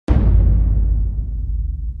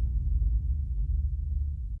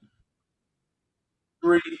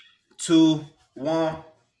Three, two, one.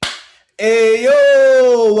 Hey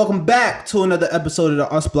yo! Welcome back to another episode of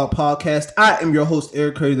the Us Block Podcast. I am your host,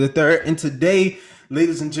 Eric Curry III, and today,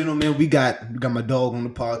 ladies and gentlemen, we got my dog on the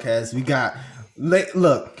podcast.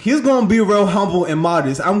 Look, he's gonna be real humble and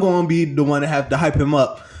modest. I'm gonna be the one to have to hype him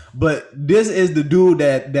up. But this is the dude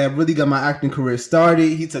that really got my acting career started.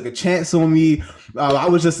 He took a chance on me. I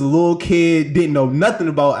was just a little kid, didn't know nothing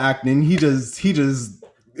about acting. He just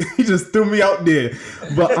he just threw me out there.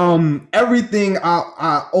 But everything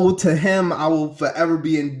I owe to him, I will forever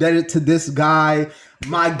be indebted to this guy,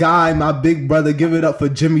 my big brother. Give it up for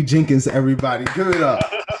Jimmy Jenkins, everybody. Give it up.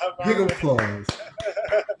 Big applause.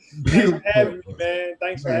 Thanks for having me, man.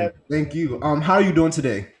 Thanks for having me. Thank you. How are you doing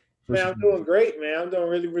today? Man, I'm doing great, man. I'm doing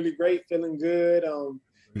really, really great. Feeling good.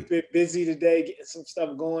 Bit busy today, getting some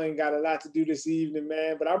stuff going. Got a lot to do this evening,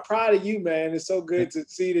 man. But I'm proud of you, man. It's so good to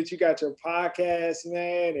see that you got your podcast,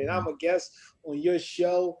 man. And I'm a guest on your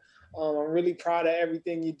show. I'm really proud of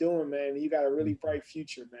everything you're doing, man. You got a really bright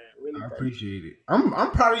future, man. Really. I appreciate it.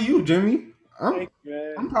 I'm proud of you, Jimmy. Thank you,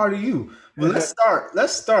 man. I'm proud of you. But let's start.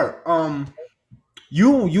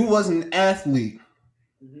 You was an athlete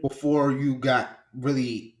before you got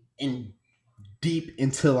really in deep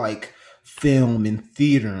into like film and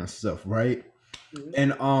theater and stuff, right?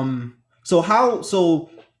 And so how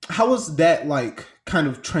was that like kind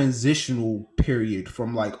of transitional period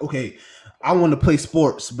from like, okay, I want to play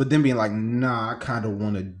sports, but then being like, nah, I kind of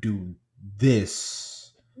want to do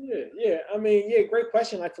this? Yeah. I mean, great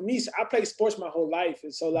question. Like for me, I played sports my whole life,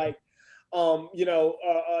 and so like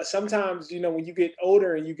sometimes, when you get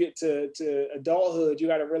older and you get to adulthood, you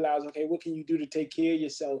got to realize, okay, what can you do to take care of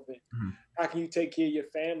yourself, and how can you take care of your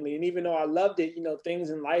family? And even though I loved it, things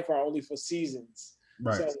in life are only for seasons.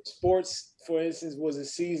 Right. So sports, for instance, was a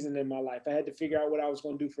season in my life. I had to figure out what I was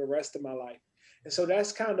going to do for the rest of my life. And so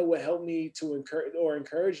that's kind of what helped me to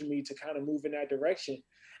encourage me to kind of move in that direction.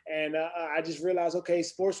 And I just realized, okay,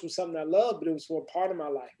 sports was something I loved, but it was for a part of my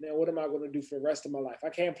life. Now, what am I going to do for the rest of my life? I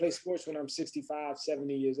can't play sports when I'm 65,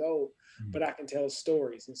 70 years old, but I can tell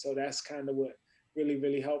stories. And so that's kind of what really,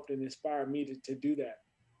 really helped and inspired me to do that.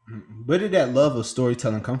 Where did that love of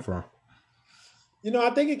storytelling come from? I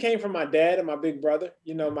think it came from my dad and my big brother.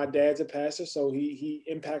 My dad's a pastor, so he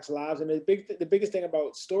impacts lives. And the biggest thing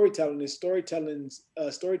about storytelling is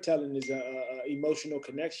a emotional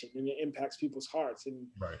connection, and it impacts people's hearts and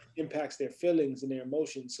impacts their feelings and their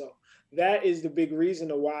emotions. So that is the big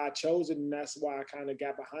reason of why I chose it, and that's why I kind of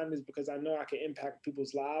got behind this, because I know I can impact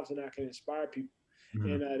people's lives and I can inspire people,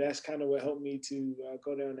 and that's kind of what helped me to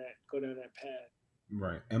go down that path.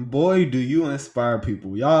 Right. And boy, do you inspire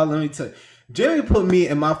people. Y'all, let me tell you, Jimmy put me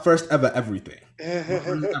in my first ever everything.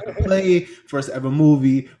 First ever play, first ever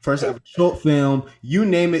movie, first ever short film, you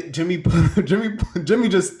name it, Jimmy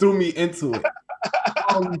just threw me into it.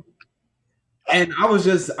 And I was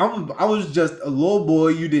just a little boy.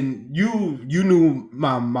 You knew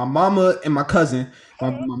my mama and my cousin,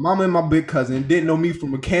 my mama and my big cousin didn't know me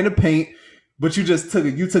from a can of paint, but you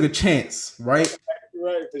took a chance, right?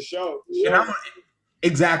 Right, for sure.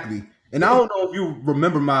 Exactly. And I don't know if you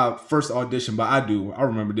remember my first audition, but I do. I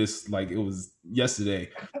remember this like it was yesterday.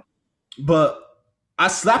 But I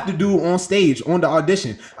slapped the dude on stage on the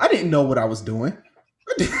audition. I didn't know what I was doing.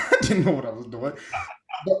 I didn't know what I was doing.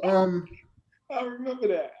 But I remember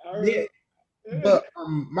that. Yeah. But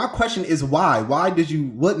my question is why?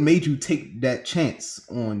 What made you take that chance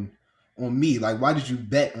on me? Like, why did you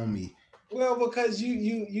bet on me? Well, because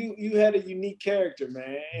you had a unique character,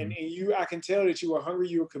 man, and I can tell that you were hungry,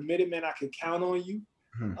 you were committed, man. I could count on you,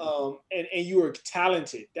 and you were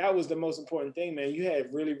talented. That was the most important thing, man. You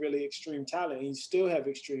had really, really extreme talent, and you still have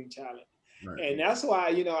extreme talent, and that's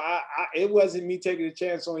why it wasn't me taking a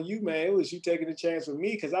chance on you, man. It was you taking a chance with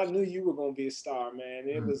me, because I knew you were gonna be a star, man.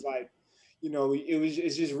 It was like,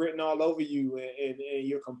 it's just written all over you, and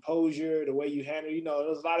your composure, the way you handle. There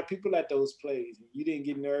was a lot of people at those plays. You didn't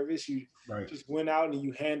get nervous. You just went out and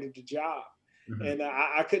you handled the job. And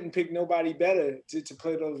I couldn't pick nobody better to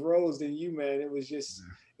play those roles than you, man. It was just,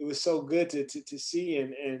 it was so good to see,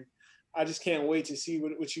 and I just can't wait to see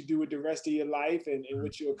what you do with the rest of your life and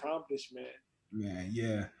what you accomplish, man.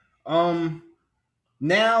 Yeah.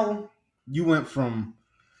 Now you went from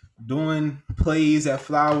doing plays at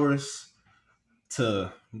Flowers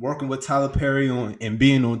to working with Tyler Perry and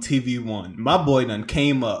being on TV One. My boy done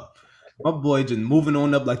came up. My boy just moving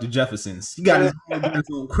on up like the Jeffersons. He got his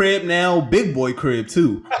own crib now, big boy crib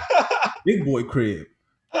too. Big boy crib.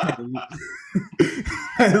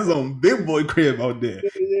 His own big boy crib out there.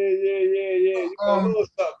 Yeah. You know, a little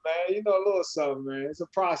something, man. You know, a little something, man. It's a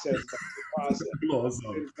process, though. It's a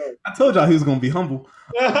process. I told y'all he was gonna be humble.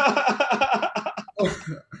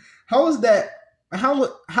 How is that?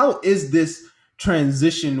 How is this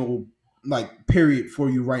transitional like period for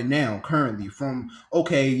you right now currently from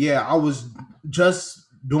okay, yeah, I was just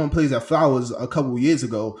doing plays at Flowers a couple years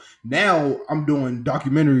ago. Now I'm doing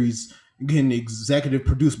documentaries getting executive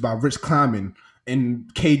produced by Rich Kleiman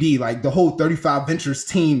and KD. Like the whole 35 Ventures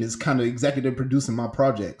team is kind of executive producing my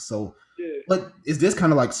project. So Yeah. what is this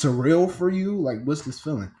kind of like surreal for you? Like what's this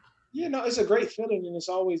feeling? Yeah, no, it's a great feeling, and it's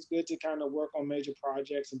always good to kind of work on major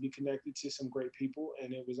projects and be connected to some great people.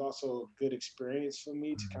 And it was also a good experience for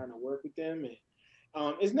me to kind of work with them. And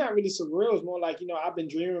it's not really surreal. It's more like, you know, I've been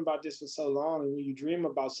dreaming about this for so long. And when you dream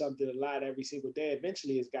about something a lot every single day,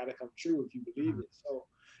 eventually it's got to come true if you believe it. So,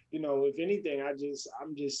 you know, if anything, I'm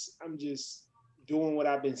just doing what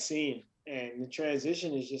I've been seeing. And the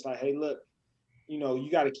transition is just like, hey, look, you know,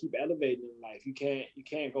 you got to keep elevating in life. You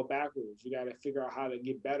can't go backwards. You got to figure out how to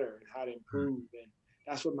get better and how to improve. And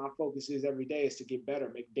that's what my focus is every day, is to get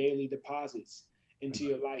better, make daily deposits into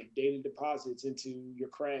your life, daily deposits into your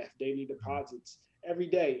craft, daily deposits every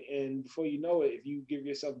day. And before you know it, if you give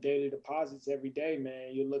yourself daily deposits every day,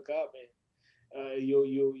 man, you look up and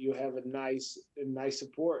you'll have a nice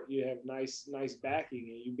support. You have nice backing,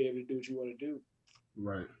 and you'll be able to do what you want to do.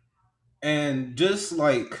 Right. And just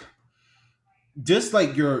like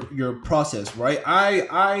your process, right?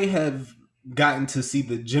 I have gotten to see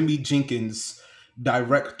the Jimmy Jenkins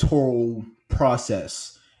directorial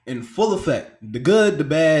process in full effect. The good, the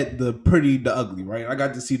bad, the pretty, the ugly, right? I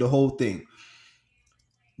got to see the whole thing.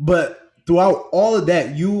 But throughout all of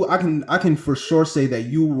that, I can for sure say that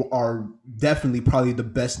you are definitely probably the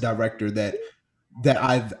best director that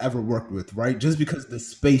I've ever worked with, right? Just because the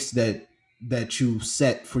space that you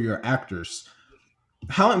set for your actors.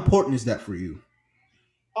 How important is that for you?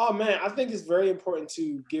 Oh man, I think it's very important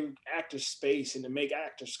to give actors space and to make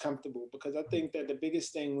actors comfortable, because I think that the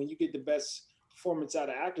biggest thing when you get the best performance out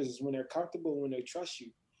of actors is when they're comfortable, when they trust you.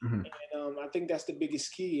 Mhm. And I think that's the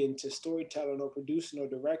biggest key into storytelling or producing or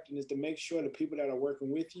directing, is to make sure the people that are working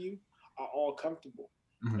with you are all comfortable.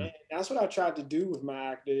 And Mhm. that's what I tried to do with my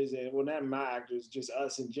actors, and well, not my actors, just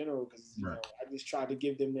us in general, because you Right. know I just tried to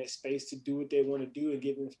give them that space to do what they want to do and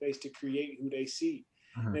give them space to create who they see.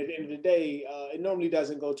 Mhm. And at the end of the day, it normally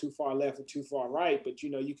doesn't go too far left or too far right, but you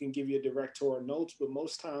know you can give your director notes. But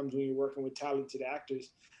most times when you're working with talented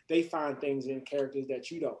actors, they find things in characters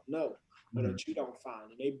that you don't know or Mhm. that you don't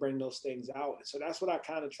find, and they bring those things out. And so that's what I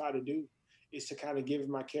kind of try to do, is to kind of give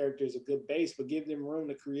my characters a good base, but give them room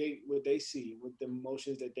to create what they see with the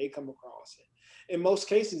emotions that they come across. In most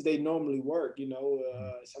cases, they normally work. You know,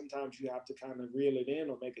 sometimes you have to kind of reel it in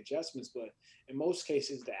or make adjustments, but in most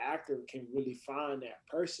cases, the actor can really find that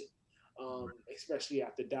person. Especially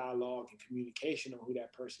after dialogue and communication on who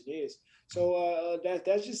that person is. So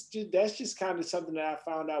that's just kind of something that I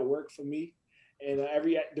found out worked for me, and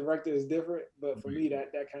every director is different, but for me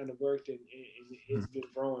that kind of worked, and Mhm. it's been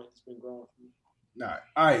growing. It's been growing for me.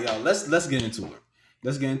 All right, y'all. Let's get into it.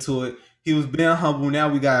 Let's get into it. He was being humble.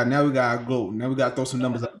 Now we got go. Now we got to throw some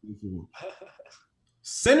numbers out there for him.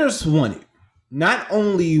 Sinners won it. Not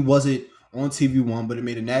only was it on TV1, but it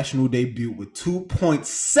made a national debut with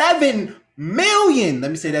 2.7 million. Let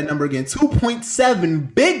me say that number again.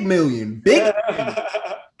 2.7 big million. Big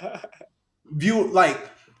view, like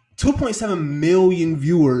 2.7 million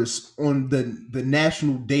viewers on the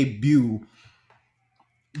national debut.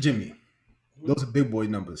 Jimmy, those are big boy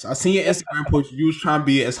numbers. I seen your Instagram post. You was trying to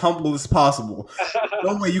be as humble as possible.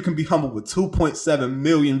 No way you can be humble with 2.7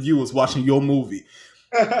 million viewers watching your movie.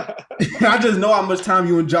 I just know how much time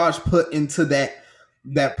you and Josh put into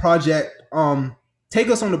that project. Take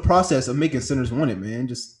us on the process of making Sinners Want It, man.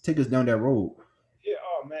 Just take us down that road. Yeah,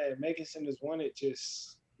 oh man, making Sinners Wanted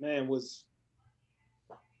just, man, was,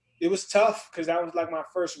 it was tough because that was like my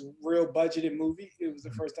first real budgeted movie. It was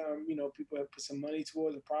the first time, you know, people had put some money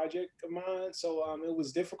towards a project of mine. So it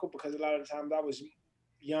was difficult because a lot of the times I was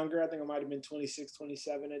younger. I think I might have been 26,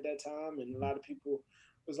 27 at that time. And a lot of people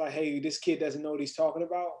was like, hey, this kid doesn't know what he's talking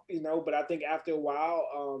about, you know. But I think after a while,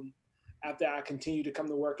 after I continued to come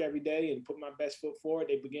to work every day and put my best foot forward,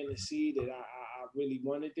 they began to see that I really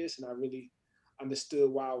wanted this, and I really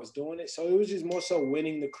understood why I was doing it. So it was just more so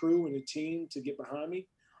winning the crew and the team to get behind me.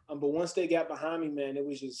 But once they got behind me, man, it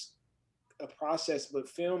was just a process. But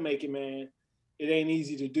filmmaking, man, it ain't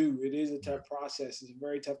easy to do. It is a tough process. It's a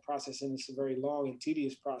very tough process, and it's a very long and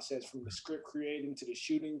tedious process, from the script creating to the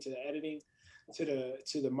shooting to the editing to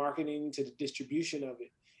the marketing to the distribution of it.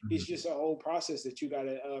 It's just a whole process that you got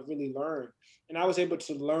to really learn. And I was able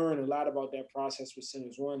to learn a lot about that process with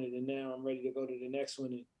Sinners Wanted, and now I'm ready to go to the next one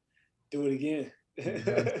and do it again. Yes,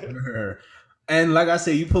 sir. And like I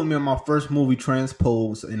said, you put me in my first movie,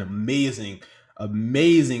 Transpose, an amazing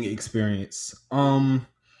experience. And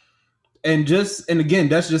again,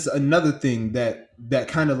 that's just another thing that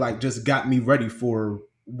kind of like just got me ready for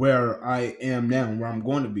where I am now, where I'm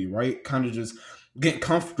going to be, right? Kind of just getting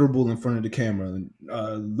comfortable in front of the camera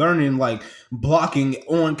and learning like blocking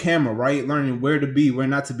on camera, right? Learning where to be, where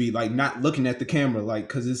not to be, like not looking at the camera, like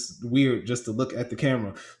because it's weird just to look at the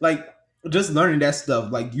camera, like just learning that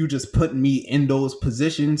stuff. Like you just putting me in those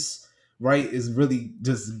positions, right, is really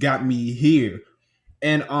just got me here.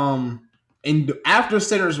 And after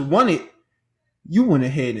Sinners won it, you went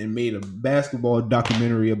ahead and made a basketball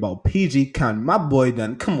documentary about PG County. My boy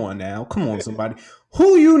done. Come on now. Come on, somebody.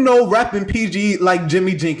 Who you know rapping PG like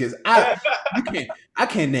Jimmy Jenkins? I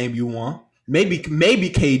can't name you one. Maybe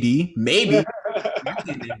KD. Maybe. I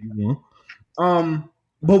can't name you one.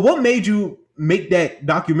 But what made you make that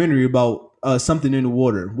documentary about something in the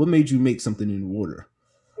water? What made you make something in the water?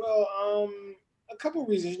 Well, a couple of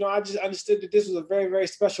reasons. I just understood that this was a very, very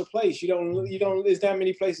special place. You don't. There's not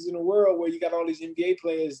many places in the world where you got all these NBA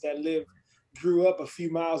players that grew up a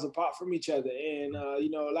few miles apart from each other. And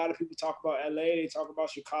a lot of people talk about LA, they talk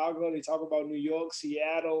about Chicago, they talk about New York,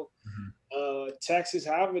 Seattle, Texas.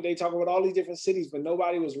 However, they talk about all these different cities, but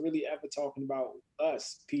nobody was really ever talking about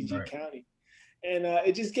us, PG Right. County. And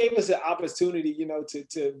it just gave us an opportunity,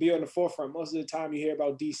 to be on the forefront. Most of the time, you hear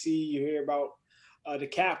about DC, you hear about the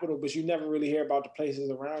capital, but you never really hear about the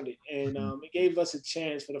places around it. And it gave us a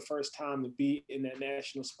chance for the first time to be in that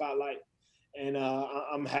national spotlight. And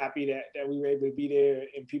I'm happy that we were able to be there,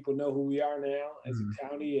 and people know who we are now as a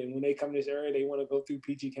county. And when they come to this area, they want to go through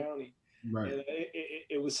PG County. Right. And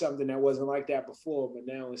it was something that wasn't like that before, but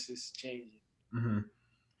now it's just changing. Mm-hmm.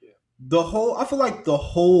 Yeah. I feel like the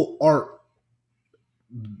whole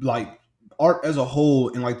like art as a whole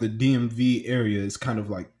in like the DMV area is kind of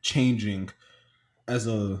like changing as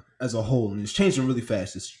a whole, and it's changing really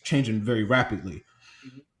fast. It's changing very rapidly.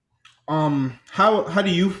 Mm-hmm. How do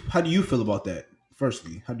you feel about that?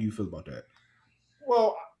 Firstly, how do you feel about that?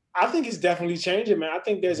 Well, I think it's definitely changing, man. I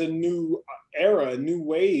think there's a new era, a new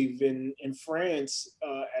wave in France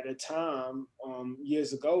at a time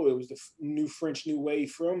years ago. It was the new French New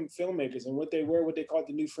Wave filmmakers, and what they called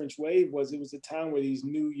the new French Wave was it was a time where these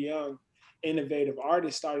new, young, innovative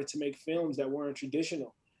artists started to make films that weren't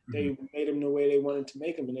traditional. They made them the way they wanted to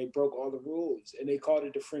make them, and they broke all the rules. And they called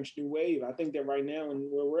it the French New Wave. I think that right now,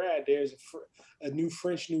 and where we're at, there's a new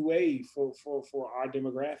French New Wave for our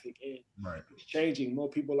demographic, and Right. it's changing. More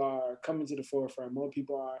people are coming to the forefront. More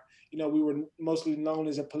people are, we were mostly known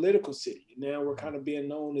as a political city. Now we're kind of being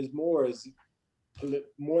known as more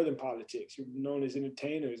than politics. You're known as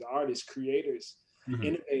entertainers, artists, creators,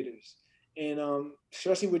 innovators. And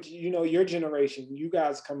especially with your generation, you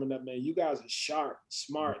guys coming up, man, you guys are sharp,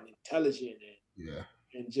 smart, and intelligent,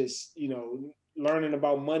 and just learning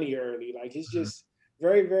about money early. Like it's just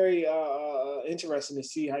very, very interesting to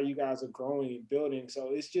see how you guys are growing and building.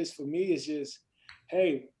 So it's just for me, it's just,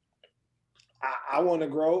 hey, I want to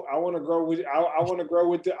grow. I want to grow with. I want to grow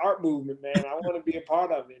with the art movement, man. I want to be a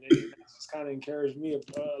part of it, and that's just kind of encouraged me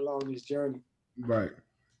along this journey. Right.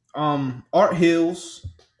 Art heals.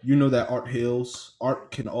 You know that art heals. Art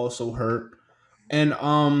can also hurt. And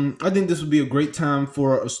I think this would be a great time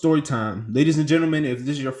for a story time, ladies and gentlemen. If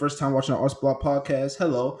this is your first time watching our Arts Block podcast,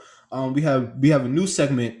 hello. We have a new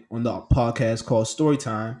segment on the podcast called Story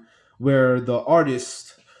Time, where the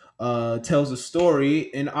artist tells a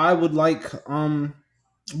story, and I would like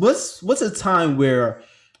what's a time where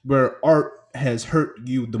art has hurt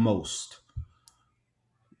you the most,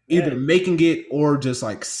 either Man, making it or just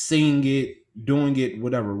like seeing it, doing it,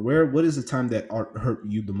 whatever. What is the time that art hurt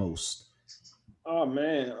you the most? oh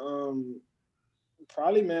man,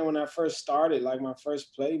 probably, man, when I first started, like my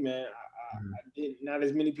first play, man, I did not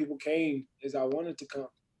as many people came as I wanted to come.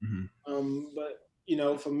 Mm-hmm.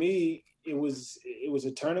 But for me, it was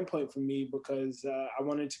a turning point for me because I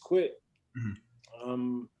wanted to quit.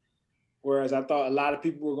 Um, Whereas I thought a lot of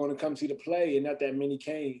people were going to come see the play, and not that many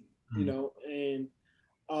came. And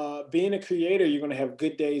being a creator, you're going to have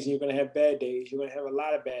good days and you're going to have bad days. You're going to have a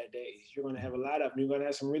lot of bad days. You're going to have a lot of them. You're going to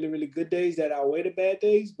have some really, really good days that outweigh the bad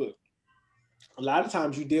days, but a lot of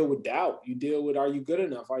times you deal with doubt. You deal with, are you good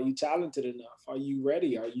enough? Are you talented enough? Are you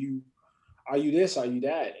ready? Are you this? Are you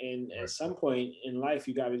that? And at some point in life,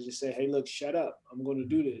 you got to just say, hey, look, shut up. I'm going to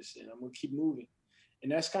do this and I'm going to keep moving.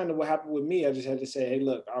 And that's kind of what happened with me. I just had to say, hey,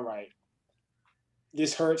 look, all right,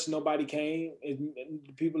 this hurts. Nobody came.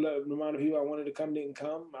 The people, the amount of people I wanted to come didn't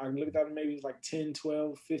come. I looked at it, maybe it was like 10,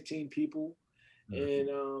 12, 15 people. And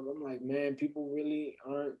I'm like, man, people really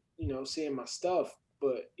aren't, seeing my stuff.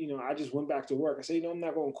 But, I just went back to work. I said, I'm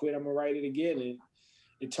not going to quit. I'm going to write it again. And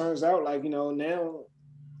it turns out like, now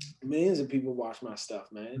millions of people watch my stuff,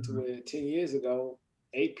 man. To where 10 years ago,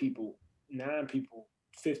 8 people, 9 people,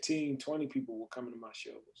 15, 20 people were coming to my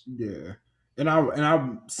shows. Yeah. And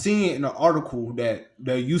I'm seeing in an article that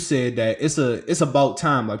you said that it's about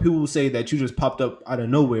time. Like people will say that you just popped up out of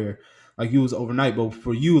nowhere, like you was overnight. But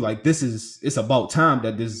for you, like it's about time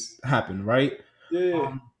that this happened, right?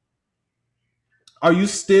 Yeah. Are you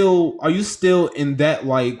still in that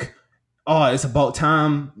like, oh, it's about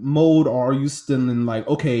time mode, or are you still in like,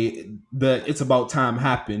 okay, the it's about time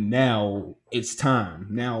happened, now it's time,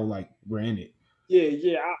 now like we're in it?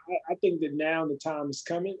 Yeah. I think that now the time is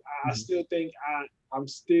coming. I still think I'm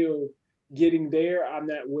still getting there. I'm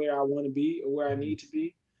not where I want to be or where I need to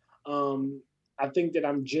be. Um, I think that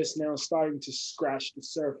I'm just now starting to scratch the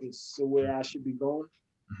surface of where I should be going.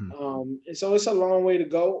 And so it's a long way to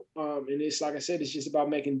go. And it's like I said, it's just about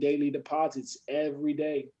making daily deposits every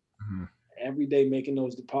day making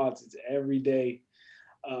those deposits, every day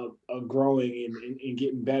growing and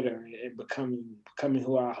getting better and becoming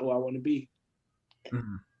who I want to be.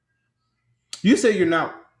 You say you're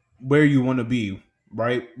not where you want to be,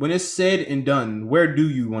 right? When it's said and done, where do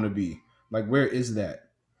you want to be? Like, where is that?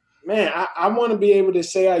 Man, I want to be able to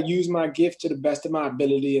say I use my gift to the best of my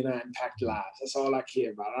ability and I impact lives. That's all I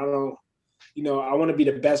care about. I don't, I want to be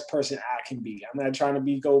the best person I can be. I'm not trying to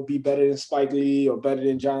be better than Spike Lee or better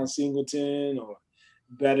than John Singleton or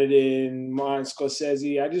better than Martin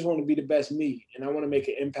Scorsese. I just want to be the best me, and I want to make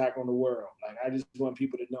an impact on the world. Like I just want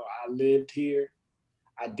people to know I lived here,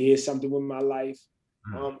 I did something with my life,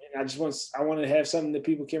 and I want to have something that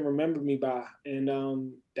people can remember me by,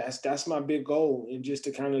 and that's my big goal, and just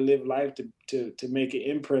to kind of live life to make an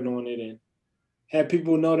imprint on it and have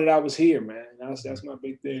people know that I was here, man. That's my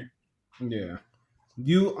big thing. Yeah,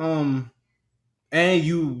 you and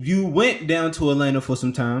you went down to Atlanta for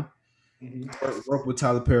some time. Work with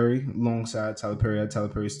Tyler Perry alongside Tyler Perry at Tyler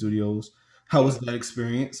Perry Studios. How was that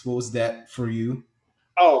experience? What was that for you?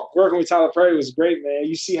 Oh, working with Tyler Perry was great, man.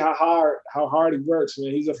 You see how hard he works,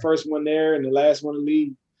 man. He's the first one there and the last one to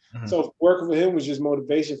leave. So working with him was just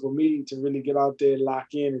motivation for me to really get out there,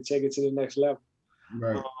 lock in, and take it to the next level.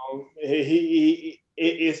 Right.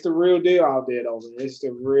 It's the real deal out there, though, man. It's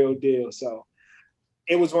the real deal. So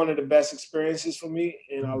it was one of the best experiences for me,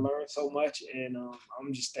 and I learned so much, and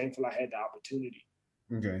I'm just thankful I had the opportunity.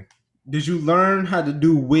 Okay. Did you learn how to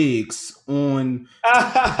do wigs on?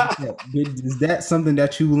 Is that something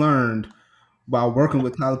that you learned while working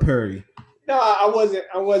with Tyler Perry? No, I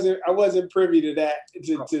wasn't privy to that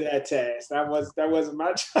to that task. That wasn't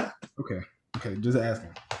my job. Okay, just asking.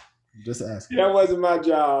 That wasn't my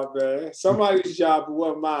job, man. Somebody's job, but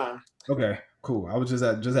wasn't mine. Okay, cool. I was just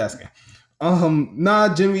asking.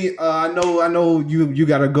 Nah, Jimmy. I know you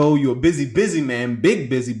gotta go. You're a busy man, big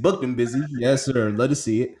busy, booked and busy. Yes, sir. Let us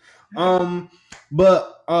see it.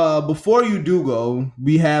 But before you do go,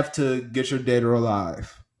 we have to get your dead or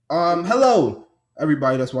alive. Hello,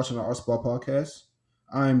 everybody that's watching the Artsball podcast.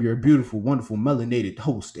 I am your beautiful, wonderful, melanated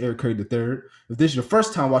host, Eric Curry III. If this is your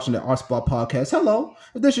first time watching the Artsball podcast, hello.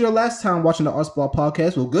 If this is your last time watching the Artsball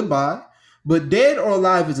podcast, well, goodbye. But Dead or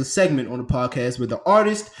Alive is a segment on the podcast where the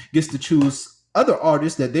artist gets to choose other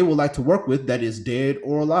artists that they would like to work with that is dead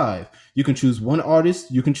or alive. You can choose one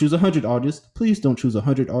artist. You can choose 100 artists. Please don't choose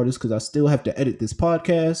 100 artists because I still have to edit this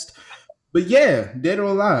podcast. But yeah, Dead or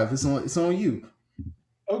Alive, it's on you.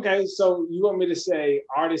 Okay, so you want me to say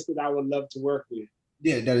artists that I would love to work with?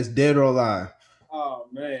 Yeah, that is Dead or Alive. Oh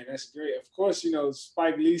man, that's great. Of course,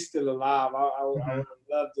 Spike Lee's still alive. I would have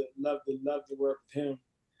loved to work with him.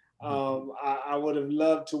 I would have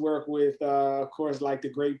loved to work with, of course, like the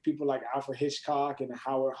great people like Alfred Hitchcock and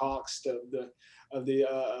Howard Hawks of the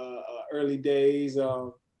early days.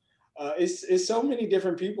 It's so many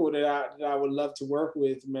different people that I would love to work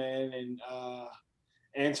with, man. And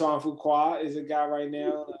Antoine Fuqua is a guy right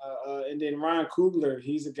now, and then Ryan Coogler,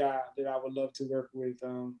 he's a guy that I would love to work with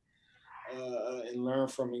and learn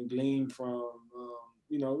from and glean from.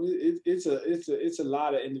 It's a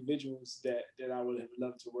lot of individuals that I would have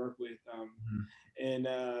loved to work with, and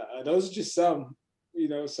those are just some,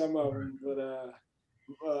 some of them. But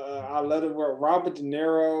I love to work Robert De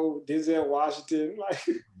Niro, Denzel Washington, like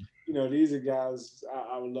these are guys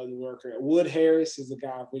I would love to work with. Wood Harris is a guy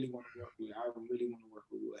I really want to work with. I really want to work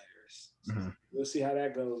with Wood Harris. So we'll see how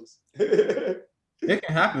that goes. It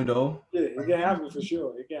can happen though. Yeah, it can happen for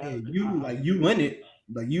sure. It can happen. You win it.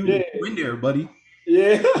 Like you win there, buddy.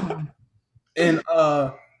 Yeah. And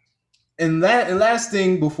last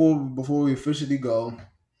thing before we officially go,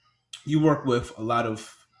 you work with a lot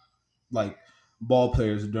of like ball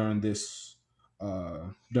players during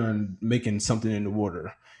making something in the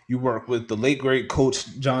water. You work with the late great coach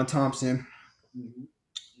John Thompson, Mhm.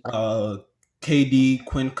 uh, KD,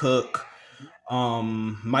 Quinn Cook,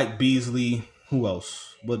 Mike Beasley. Who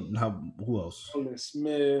else? Who else? Olin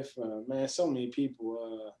Smith, man, so many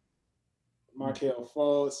people. Markel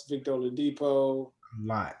Fultz, Victor Oladipo, A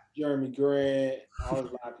lot. Jeremy Grant, a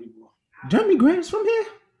lot of people. Jeremy Grant's from here.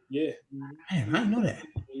 Yeah. Man, I didn't know that.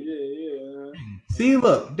 Yeah. See,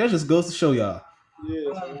 look, that just goes to show y'all. Yeah, it's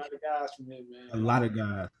a lot of guys from here, man. A lot of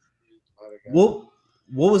guys. A lot of guys.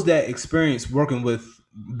 What was that experience working with,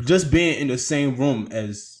 just being in the same room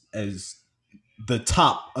as the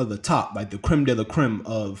top of the top, like the creme de la creme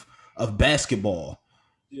of basketball,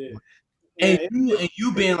 Yeah. and Man,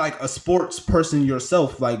 you being like a sports person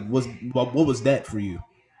yourself, like what was that for you?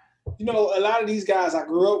 a lot of these guys I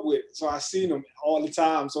grew up with, so I seen them all the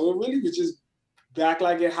time. So it really was just back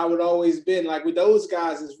like it how it always been. Like with those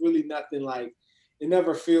guys, it's really nothing like. It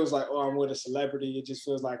never feels like, oh, I'm with a celebrity. It just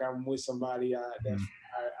feels like I'm with somebody that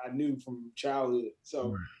I knew from childhood.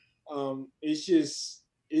 So it's just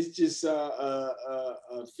a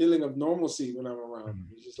feeling of normalcy when I'm around.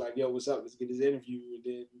 It's just like, yo, what's up? Let's get this interview, and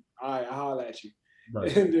then all right, I'll holler at you,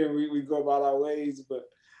 Right. and then we go about our ways. But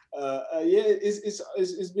yeah,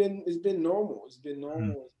 it's been normal. It's been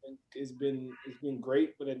normal. It's been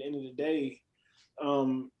great. But at the end of the day,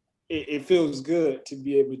 um, it feels good to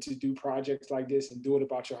be able to do projects like this and do it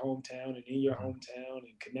about your hometown and in your hometown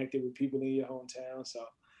and connected with people in your hometown. So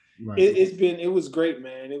Right. it was great,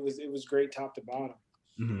 man. It was great top to bottom.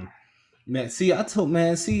 Mm-hmm. Man, see,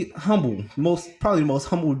 humble, probably the most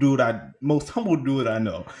humble dude I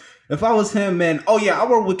know. If I was him, man, oh yeah, I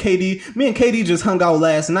work with KD. Me and KD just hung out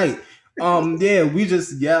last night. Yeah, we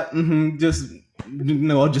just just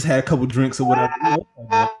had a couple drinks or whatever.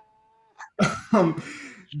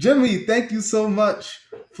 Jimmy, thank you so much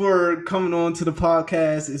for coming on to the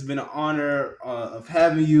podcast. It's been an honor of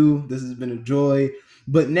having you. This has been a joy.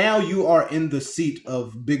 But now you are in the seat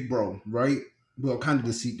of Big Bro, right? Well, kind of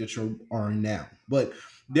the seat that you are in now. But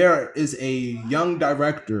there is a young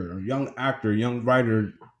director, young actor, young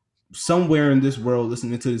writer somewhere in this world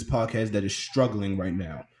listening to this podcast that is struggling right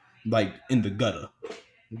now, like in the gutter.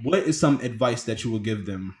 What is some advice that you will give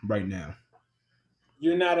them right now?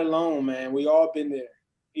 You're not alone, man. We all been there.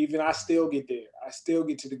 Even I still get there. I still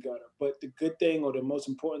get to the gutter. But the good thing or the most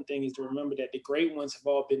important thing is to remember that the great ones have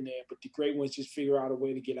all been there, but the great ones just figure out a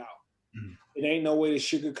way to get out. Mm-hmm. It ain't no way to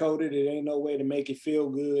sugarcoat it. It ain't no way to make it feel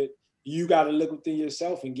good. You got to look within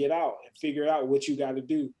yourself and get out and figure out what you got to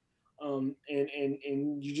do. And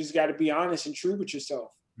you just got to be honest and true with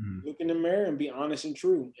yourself. Mm-hmm. Look in the mirror and be honest and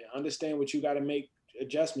true and understand what you got to make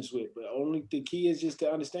adjustments with. But only the key is just to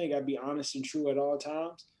understand. You got to be honest and true at all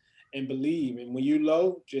times and believe. And when you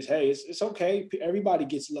low, just, hey, it's okay. Everybody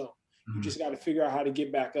gets low. Mm-hmm. You just got to figure out how to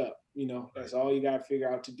get back up. That's all you got to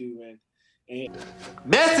figure out to do. And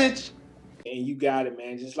message. And you got it,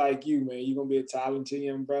 man. Just like you, man. You're going to be a talented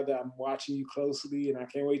young brother. I'm watching you closely, and I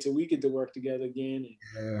can't wait till we get to work together again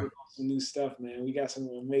and work on some new stuff, man. We got some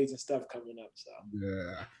amazing stuff coming up. So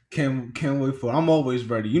yeah, can't wait for it. I'm always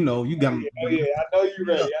ready. You got me. Oh, yeah. I know you're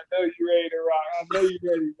ready. I know you're ready to rock. I know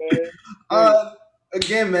you're ready, man.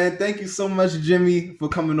 Again, man, thank you so much, Jimmy, for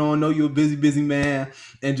coming on. I know you're a busy man,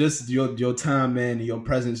 and just your time, man, and your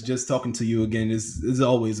presence, just talking to you again is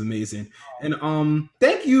always amazing. And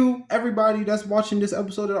thank you everybody that's watching this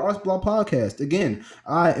episode of the Arts Block Podcast. Again,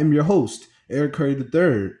 I am your host, Eric Curry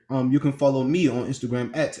III. You can follow me on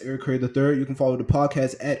Instagram at Eric Curry III. You can follow the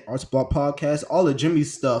podcast at Arts Block Podcast. All of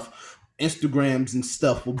Jimmy's stuff, Instagrams and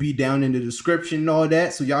stuff, will be down in the description and all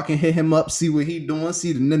that, so y'all can hit him up, see what he doing,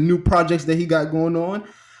 see the new projects that he got going on.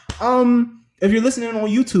 If you're listening on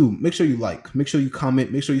YouTube, make sure you like, make sure you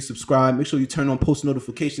comment, make sure you subscribe, make sure you turn on post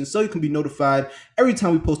notifications so you can be notified every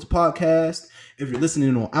time we post a podcast. If you're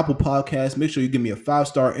listening on Apple Podcasts, make sure you give me a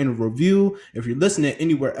 5-star and a review. If you're listening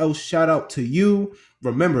anywhere else, shout out to you.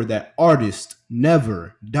 Remember that artists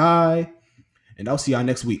never die. And I'll see y'all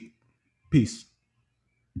next week. Peace.